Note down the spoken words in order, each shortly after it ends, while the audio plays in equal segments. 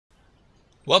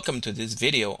Welcome to this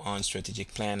video on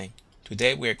strategic planning.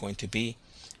 Today we are going to be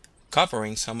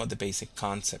covering some of the basic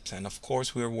concepts, and of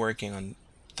course we are working on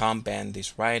Tom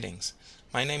Bandy's writings.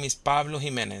 My name is Pablo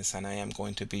Jimenez and I am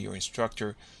going to be your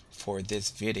instructor for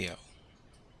this video.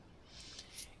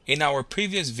 In our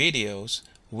previous videos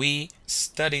we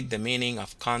studied the meaning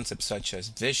of concepts such as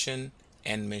vision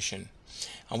and mission,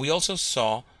 and we also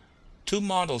saw two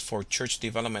models for church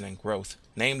development and growth,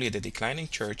 namely the declining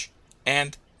church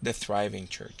and the thriving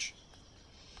church.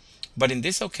 But in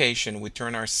this occasion we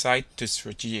turn our sight to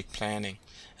strategic planning,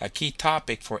 a key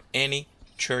topic for any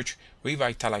church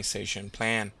revitalization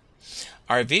plan.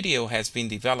 Our video has been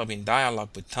developed in dialogue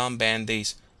with Tom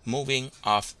Bandy's Moving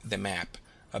Off the Map,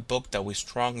 a book that we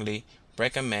strongly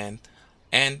recommend,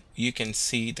 and you can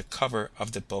see the cover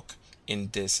of the book in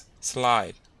this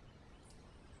slide.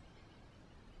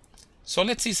 So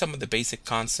let's see some of the basic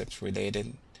concepts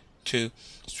related to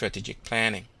strategic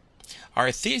planning.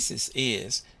 Our thesis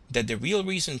is that the real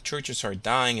reason churches are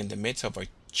dying in the midst of a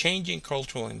changing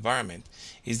cultural environment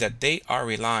is that they are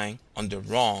relying on the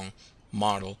wrong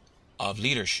model of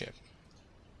leadership.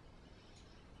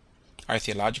 Our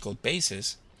theological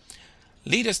basis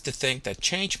leads us to think that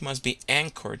change must be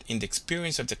anchored in the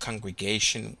experience of the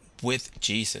congregation with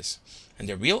Jesus. And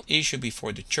the real issue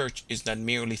before the church is not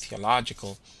merely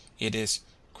theological, it is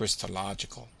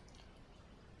Christological.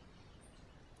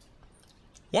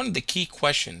 One of the key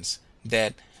questions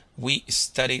that we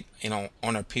studied on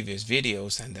our previous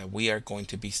videos, and that we are going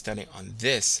to be studying on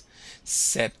this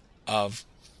set of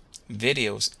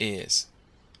videos, is: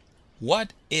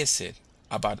 what is it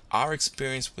about our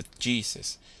experience with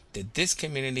Jesus that this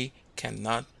community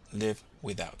cannot live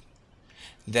without?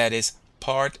 That is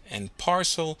part and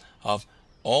parcel of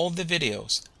all the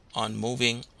videos on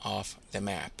moving off the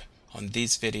map, on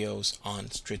these videos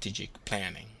on strategic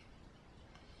planning.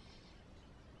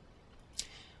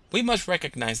 We must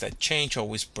recognize that change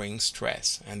always brings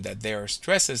stress, and that there are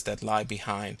stresses that lie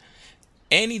behind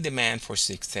any demand for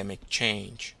systemic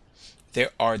change.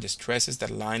 There are the stresses that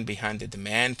lie behind the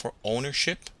demand for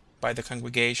ownership by the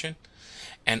congregation,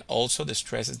 and also the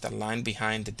stresses that lie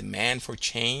behind the demand for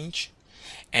change.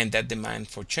 And that demand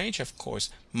for change, of course,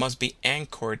 must be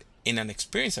anchored in an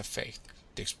experience of faith,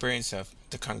 the experience of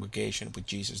the congregation with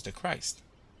Jesus the Christ.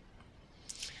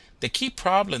 The key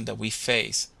problem that we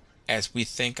face as we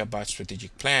think about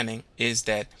strategic planning is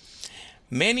that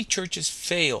many churches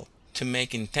fail to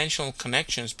make intentional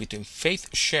connections between faith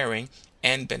sharing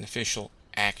and beneficial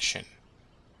action.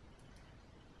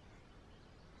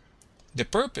 The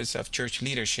purpose of church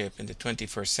leadership in the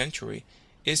 21st century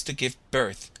is to give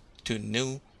birth to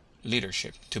new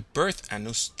leadership, to birth a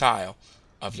new style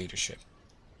of leadership.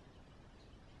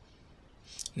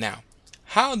 Now,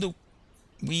 how do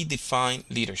we define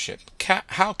leadership?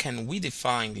 How can we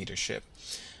define leadership?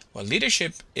 Well,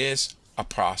 leadership is a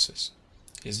process.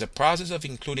 It's the process of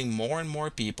including more and more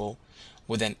people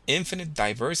with an infinite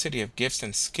diversity of gifts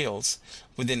and skills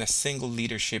within a single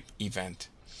leadership event.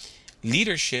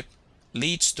 Leadership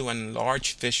leads to an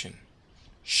enlarged vision,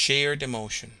 shared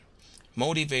emotion,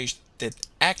 motivated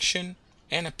action,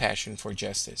 and a passion for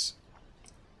justice.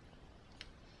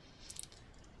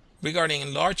 Regarding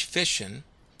enlarged vision,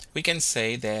 we can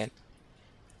say that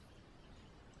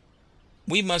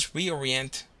we must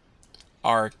reorient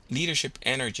our leadership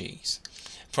energies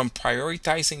from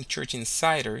prioritizing church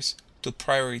insiders to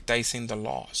prioritizing the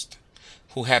lost,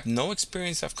 who have no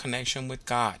experience of connection with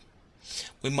God.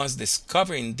 We must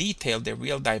discover in detail the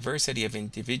real diversity of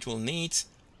individual needs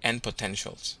and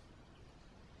potentials.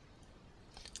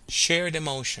 Shared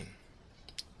emotion.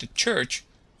 The church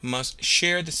must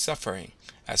share the suffering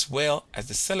as well as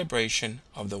the celebration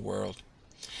of the world.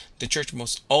 The church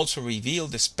must also reveal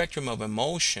the spectrum of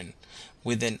emotion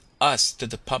within us to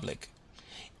the public,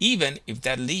 even if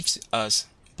that leaves us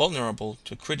vulnerable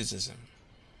to criticism.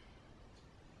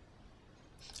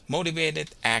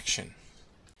 Motivated action.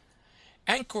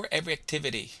 Anchor every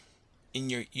activity in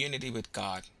your unity with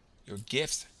God, your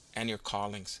gifts and your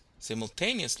callings.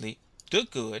 Simultaneously do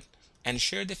good and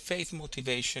share the faith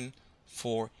motivation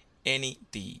for any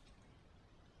deed.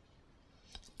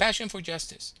 Passion for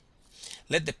justice.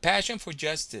 Let the passion for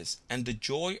justice and the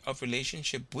joy of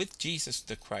relationship with Jesus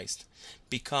the Christ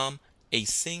become a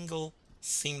single,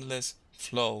 seamless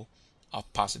flow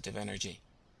of positive energy.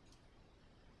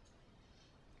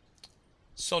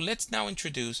 So let's now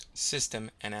introduce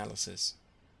system analysis.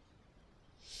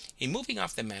 In Moving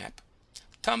Off the Map,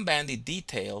 Tom Bandy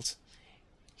details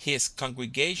his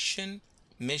Congregation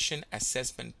Mission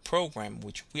Assessment Program,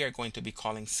 which we are going to be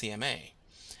calling CMA.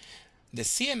 The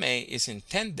CMA is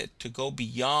intended to go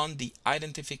beyond the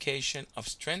identification of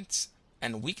strengths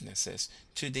and weaknesses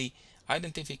to the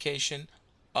identification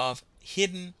of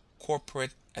hidden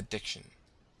corporate addiction.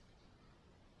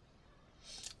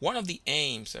 One of the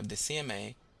aims of the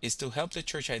CMA is to help the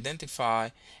church identify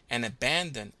and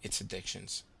abandon its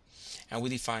addictions. And we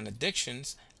define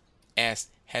addictions as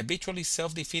habitually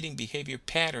self-defeating behavior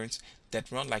patterns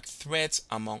that run like threads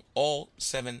among all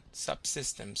 7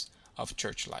 subsystems of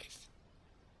church life.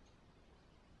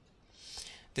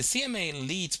 The CMA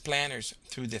leads planners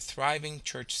through the thriving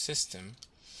church system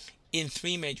in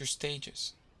 3 major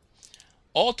stages.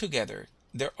 Altogether,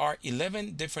 there are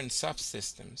 11 different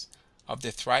subsystems of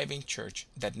the thriving church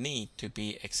that need to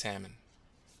be examined.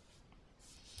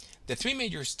 The 3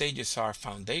 major stages are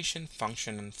foundation,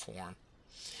 function, and form,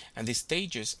 and these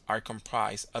stages are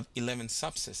comprised of 11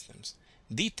 subsystems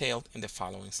detailed in the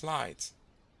following slides.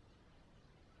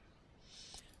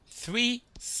 3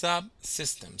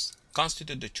 subsystems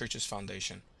constitute the church's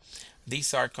foundation.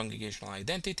 These are congregational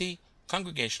identity,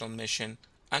 congregational mission,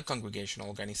 and congregational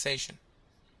organization.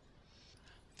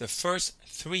 The first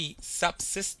 3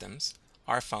 subsystems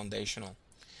are foundational.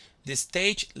 This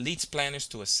stage leads planners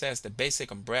to assess the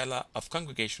basic umbrella of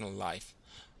congregational life,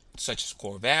 such as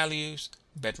core values,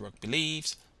 bedrock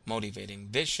beliefs, motivating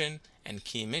vision, and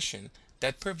key mission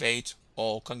that pervades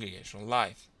all congregational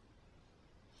life.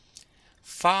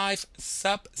 5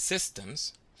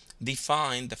 subsystems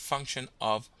define the function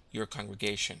of your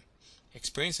congregation: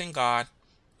 experiencing God,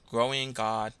 growing in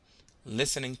God,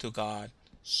 listening to God,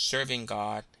 serving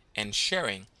God, and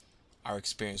sharing our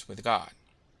experience with God.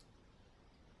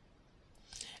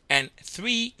 And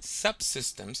 3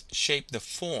 subsystems shape the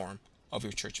form of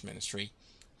your church ministry: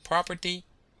 property,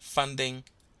 funding,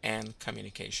 and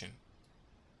communication.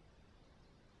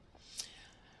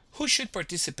 Who should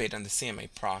participate in the CMA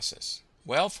process?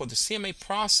 Well, for the CMA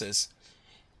process,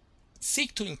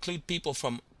 seek to include people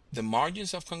from the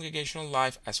margins of congregational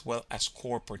life as well as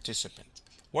core participants.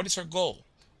 What is our goal?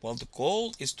 Well, the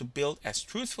goal is to build as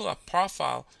truthful a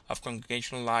profile of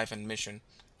congregational life and mission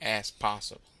as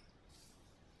possible.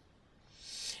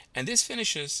 And this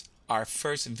finishes our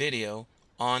first video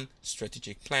on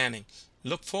strategic planning.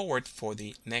 Look forward for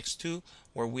the next 2,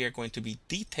 where we are going to be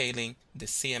detailing the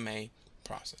CMA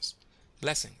process.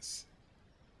 Blessings.